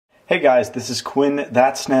Hey guys, this is Quinn,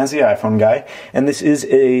 that snazzy iPhone guy, and this is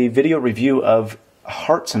a video review of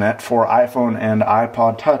HeartsNet for iPhone and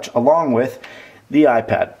iPod Touch along with the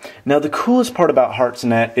iPad. Now the coolest part about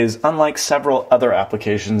HeartsNet is, unlike several other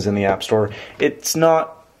applications in the App Store, there's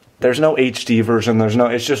no HD version,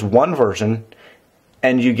 it's just one version,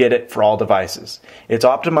 and you get it for all devices. It's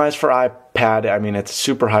optimized for iPad, I mean it's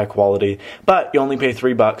super high quality, but you only pay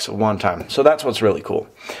 $3 one time, so that's what's really cool.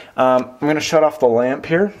 I'm going to shut off the lamp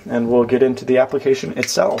here, and we'll get into the application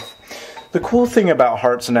itself. The cool thing about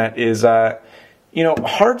HeartsNet is,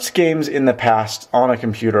 Hearts games in the past on a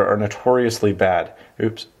computer are notoriously bad.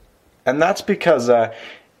 Oops. And that's because,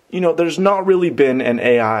 there's not really been an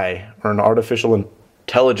AI or an artificial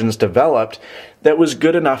intelligence developed that was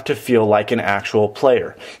good enough to feel like an actual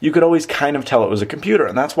player. You could always kind of tell it was a computer,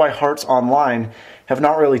 and that's why Hearts Online have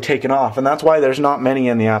not really taken off, and that's why there's not many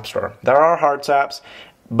in the App Store. There are Hearts apps,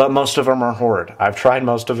 but most of them are horrid. I've tried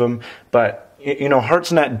most of them, but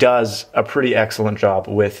HeartsNet does a pretty excellent job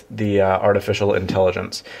with the artificial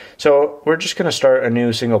intelligence. So we're just going to start a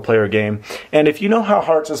new single-player game. And if you know how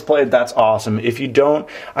Hearts is played, that's awesome. If you don't,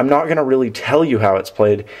 I'm not going to really tell you how it's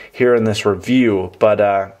played here in this review.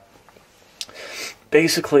 But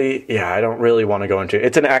basically, yeah, I don't really want to go into it.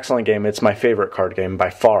 It's an excellent game. It's my favorite card game by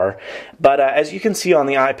far. But as you can see on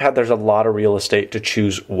the iPad, there's a lot of real estate to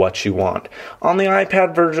choose what you want. On the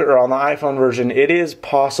iPad version or on the iPhone version, it is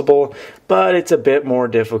possible, but it's a bit more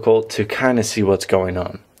difficult to kind of see what's going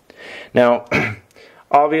on. Now,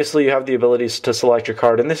 obviously you have the abilities to select your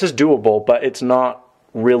card, and this is doable, but it's not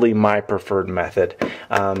really my preferred method.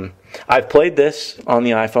 I've played this on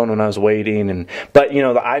the iPhone when I was waiting, but the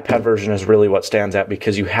iPad version is really what stands out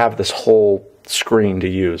because you have this whole screen to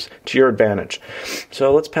use to your advantage.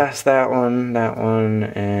 So let's pass that one,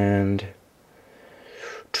 and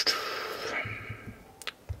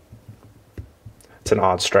it's an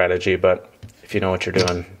odd strategy, but if you know what you're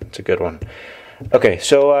doing, it's a good one. Okay,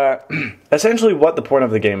 so essentially what the point of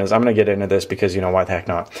the game is, I'm going to get into this because, why the heck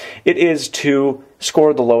not? It is to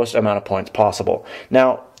score the lowest amount of points possible.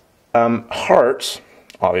 Now, hearts,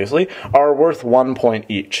 obviously, are worth 1 point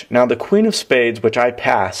each. Now, the Queen of Spades, which I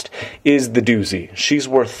passed, is the doozy. She's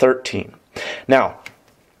worth 13. Now,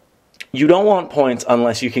 you don't want points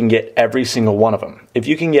unless you can get every single one of them. If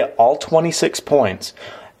you can get all 26 points,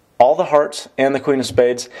 all the hearts and the Queen of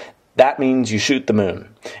Spades, that means you shoot the moon.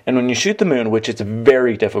 And when you shoot the moon, which it's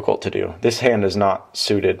very difficult to do, this hand is not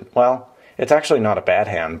suited. Well, it's actually not a bad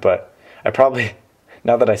hand, but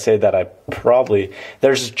now that I say that,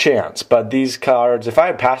 there's a chance. But these cards, if I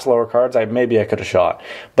had passed lower cards, maybe I could have shot.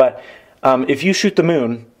 But if you shoot the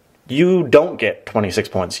moon, you don't get 26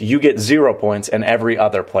 points. You get 0 points, and every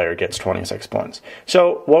other player gets 26 points.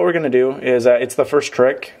 So what we're going to do is, it's the first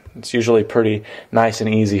trick. It's usually pretty nice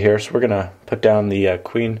and easy here. So we're going to put down the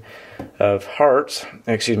Queen of Clubs.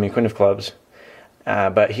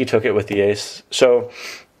 But he took it with the ace. So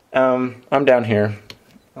I'm down here.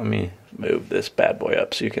 Let me move this bad boy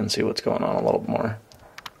up so you can see what's going on a little more.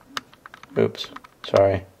 Oops,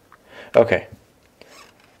 sorry. Okay.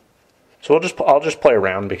 So I'll just play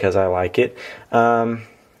around because I like it.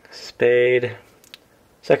 Spade.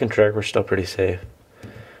 Second trick, we're still pretty safe.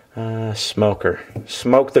 Smoke her.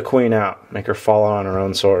 Smoke the queen out. Make her fall on her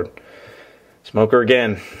own sword. Smoke her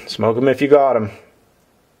again. Smoke him if you got him.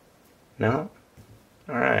 No?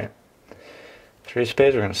 Alright. 3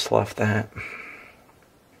 spades, we're going to slough that.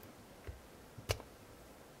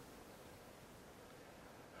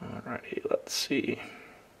 Alrighty, let's see.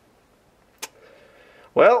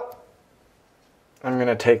 Well, I'm going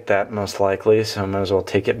to take that most likely, so I might as well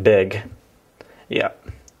take it big. Yeah.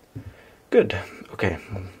 Good. Okay,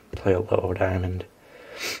 we'll play a low diamond.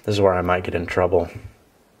 This is where I might get in trouble.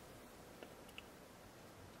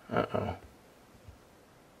 Uh-oh.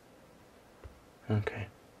 Okay.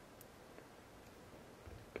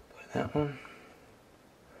 Play that one.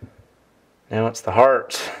 Now it's the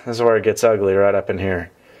hearts. This is where it gets ugly, right up in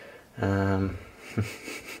here.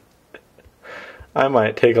 I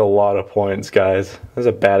might take a lot of points, guys. This is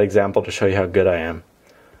a bad example to show you how good I am.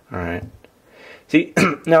 Alright. See,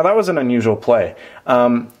 now that was an unusual play.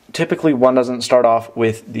 Typically one doesn't start off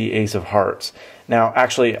with the ace of hearts. Now,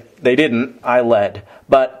 actually, they didn't. I led.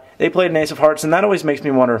 But they played an ace of hearts, and that always makes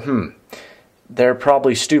me wonder, they're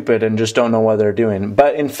probably stupid and just don't know what they're doing.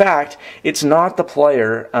 But in fact, it's not the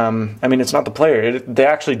player. It's not the player. They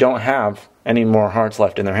actually don't have any more hearts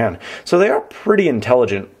left in their hand. So they are pretty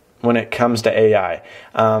intelligent when it comes to AI.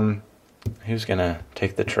 Who's going to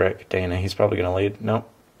take the trick? Dana. He's probably going to lead. Nope.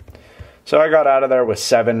 So I got out of there with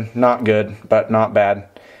 7. Not good, but not bad.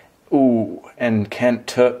 Ooh, and Kent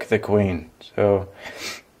took the queen. So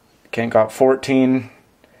Kent got 14.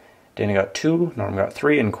 Dana got 2, Norm got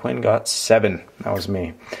 3, and Quinn got 7. That was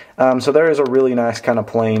me. So there is a really nice kind of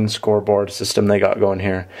plain scoreboard system they got going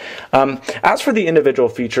here. As for the individual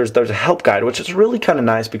features, there's a help guide, which is really kind of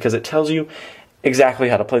nice because it tells you exactly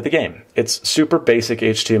how to play the game. It's super basic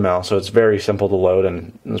HTML, so it's very simple to load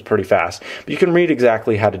and it's pretty fast. But you can read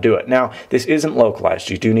exactly how to do it. Now, this isn't localized.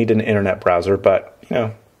 You do need an internet browser, but, you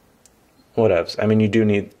know, whatevs. I mean, you do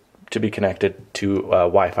need to be connected to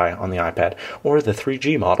Wi-Fi on the iPad, or the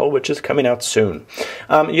 3G model, which is coming out soon.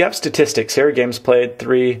 You have statistics here. Games played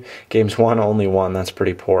 3, games won only 1. That's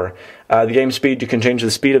pretty poor. The game speed, you can change the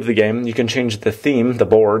speed of the game. You can change the theme, the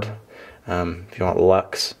board, if you want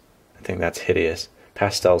Lux. I think that's hideous.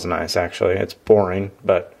 Pastel's nice, actually. It's boring,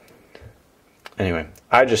 but anyway.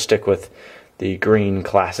 I just stick with the green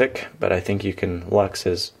classic, but I think you can... Lux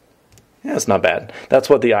is... yeah, it's not bad. That's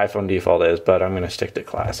what the iPhone default is, but I'm going to stick to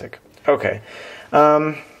classic. Okay.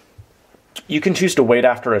 You can choose to wait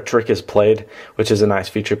after a trick is played, which is a nice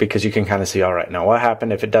feature because you can kind of see, all right, now what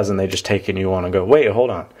happened? If it doesn't, they just take it and you want to go, wait, hold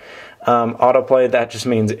on. Autoplay, that just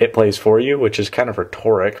means it plays for you, which is kind of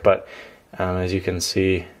rhetoric, but as you can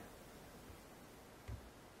see...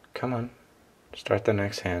 Come on, start the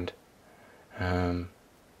next hand. It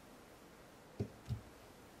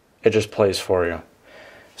just plays for you.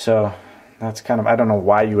 So that's kind of, I don't know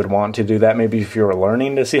why you would want to do that. Maybe if you were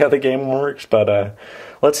learning to see how the game works, but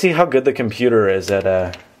let's see how good the computer is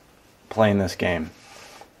at playing this game.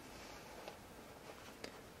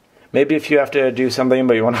 Maybe if you have to do something,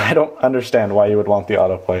 but you want, I don't understand why you would want the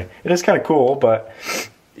autoplay. It is kind of cool, but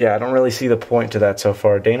yeah, I don't really see the point to that so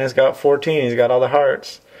far. Dana's got 14, he's got all the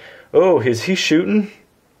hearts. Oh, is he shooting?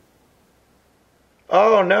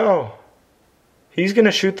 Oh, no. He's going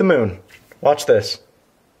to shoot the moon. Watch this.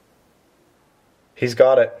 He's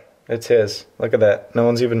got it. It's his. Look at that. No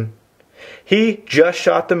one's even... He just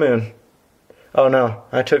shot the moon. Oh, no.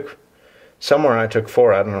 I took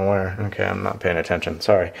 4. I don't know where. Okay, I'm not paying attention.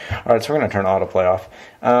 Sorry. All right, so we're going to turn autoplay off.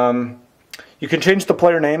 You can change the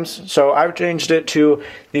player names. So I've changed it to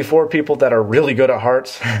the 4 people that are really good at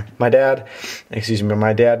hearts. My dad,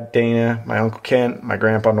 Dana, my Uncle Kent, my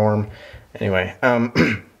Grandpa Norm. Anyway,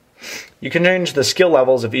 you can change the skill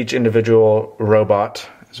levels of each individual robot,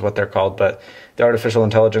 is what they're called, but the artificial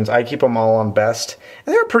intelligence, I keep them all on best,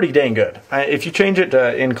 and they're pretty dang good. If you change it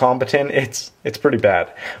to incompetent, it's pretty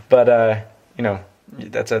bad. But, you know,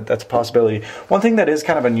 that's a possibility. One thing that is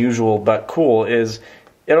kind of unusual but cool is...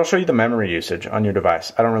 it'll show you the memory usage on your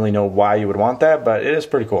device. I don't really know why you would want that, but it is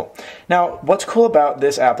pretty cool. Now, what's cool about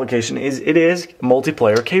this application is it is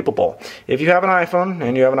multiplayer capable. If you have an iPhone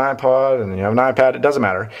and you have an iPod and you have an iPad, it doesn't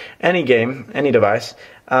matter. Any game, any device,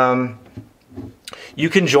 you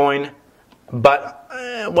can join, but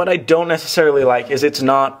what I don't necessarily like is it's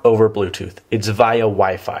not over Bluetooth. It's via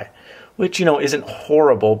Wi-Fi, which, you know, isn't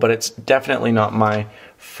horrible, but it's definitely not my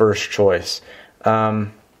first choice.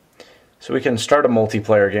 So we can start a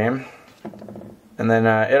multiplayer game, and then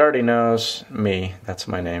it already knows me. That's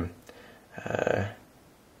my name.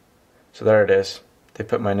 So there it is. They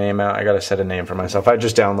put my name out. I gotta set a name for myself. I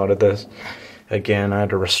just downloaded this. Again, I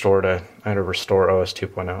had to restore OS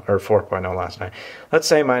 2.0 or 4.0 last night. Let's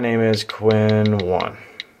say my name is Quinn1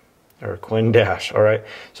 or Quinn Dash. All right.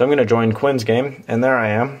 So I'm going to join Quinn's game, and there I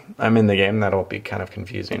am. I'm in the game. That'll be kind of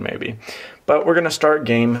confusing, maybe. But we're going to start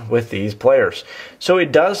game with these players. So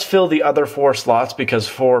it does fill the other 4 slots because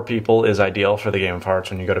 4 people is ideal for the game of Hearts.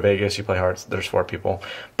 When you go to Vegas, you play Hearts. There's 4 people.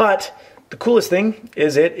 But the coolest thing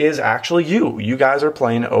is it is actually you. You guys are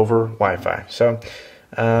playing over Wi-Fi. So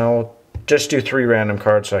I'll just do 3 random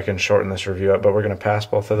cards so I can shorten this review up. But we're going to pass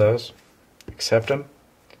both of those. Accept them.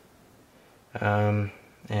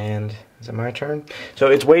 And is it my turn? So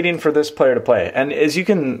it's waiting for this player to play. And as you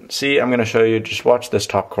can see, I'm going to show you, just watch this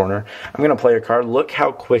top corner. I'm going to play a card. Look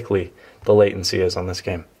how quickly the latency is on this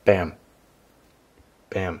game. Bam.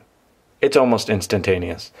 Bam. It's almost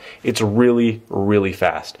instantaneous. It's really, really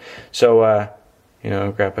fast. So, you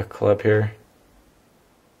know, grab a club here.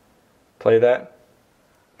 Play that.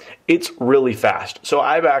 It's really fast. So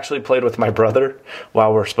I've actually played with my brother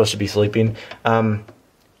while we're supposed to be sleeping.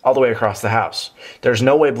 All the way across the house. There's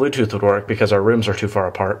no way Bluetooth would work because our rooms are too far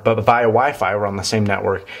apart, but via Wi-Fi we're on the same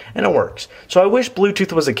network, and it works. So I wish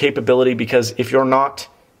Bluetooth was a capability because if you're not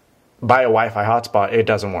by a Wi-Fi hotspot, it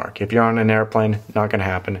doesn't work. If you're on an airplane, not going to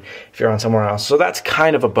happen. If you're on somewhere else. So that's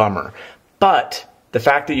kind of a bummer. But the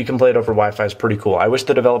fact that you can play it over Wi-Fi is pretty cool. I wish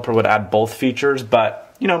the developer would add both features,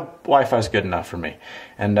 but you know, Wi-Fi is good enough for me,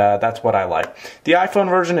 and that's what I like. The iPhone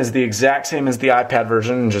version is the exact same as the iPad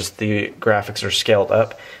version, just the graphics are scaled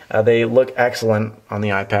up. They look excellent on the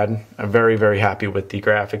iPad. I'm very, very happy with the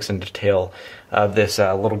graphics and detail of this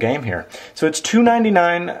little game here. So it's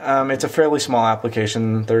 $2.99. It's a fairly small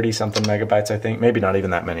application, 30-something megabytes, I think. Maybe not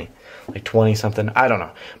even that many, like 20-something. I don't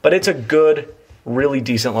know. But it's a good, really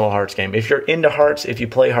decent little Hearts game. If you're into Hearts, if you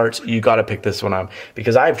play Hearts, you got to pick this one up,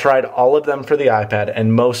 because I've tried all of them for the iPad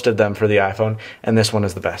and most of them for the iPhone, and this one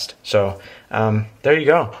is the best. So there you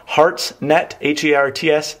go. HeartsNet,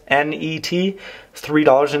 HERTSNET,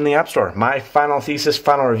 $3 in the App Store. My final thesis,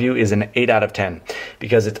 final review is an 8 out of 10,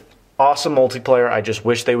 because it's awesome multiplayer. I just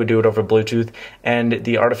wish they would do it over Bluetooth, and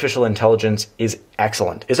the artificial intelligence is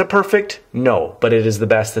excellent. Is it perfect? No, but it is the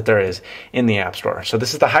best that there is in the App Store. So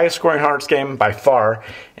this is the highest scoring Hearts game by far,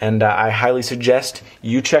 and I highly suggest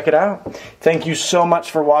you check it out. Thank you so much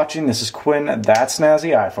for watching. This is Quinn, that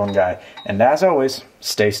snazzy iPhone guy, and as always,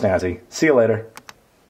 stay snazzy. See you later.